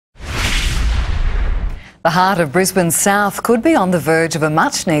The heart of Brisbane's south could be on the verge of a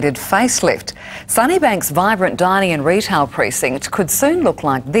much-needed facelift. Sunnybank's vibrant dining and retail precinct could soon look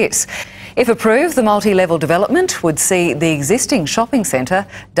like this. If approved, the multi-level development would see the existing shopping centre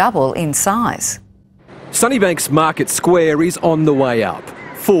double in size. Sunnybank's Market Square is on the way up,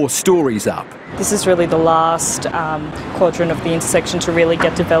 4 stories up. This is really the last quadrant of the intersection to really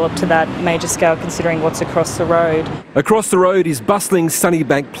get developed to that major scale, considering what's across the road. Across the road is bustling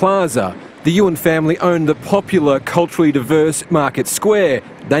Sunnybank Plaza. The Yuen family own the popular, culturally diverse Market Square.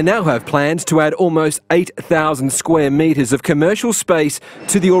 They now have plans to add almost 8,000 square metres of commercial space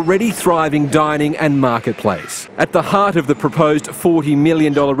to the already thriving dining and marketplace. At the heart of the proposed $40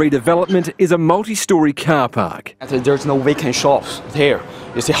 million redevelopment is a multi-storey car park. There's no vacant shops here.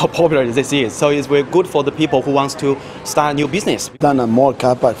 You see how popular this is. So it's very good for the people who want to start a new business. Done a more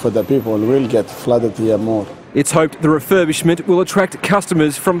car park for the people will get flooded here more. It's hoped the refurbishment will attract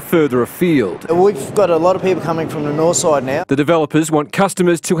customers from further afield. We've got a lot of people coming from the north side now. The developers want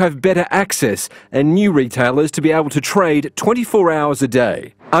customers to have better access and new retailers to be able to trade 24 hours a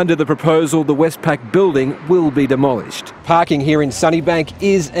day. Under the proposal, the Westpac building will be demolished. Parking here in Sunnybank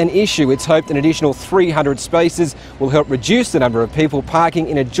is an issue. It's hoped an additional 300 spaces will help reduce the number of people parking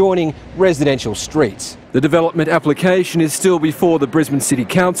in adjoining residential streets. The development application is still before the Brisbane City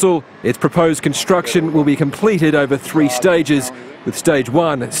Council. Its proposed construction will be completed over 3 stages, with stage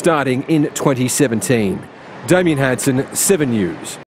 1 starting in 2017. Damien Hansen, 7 News.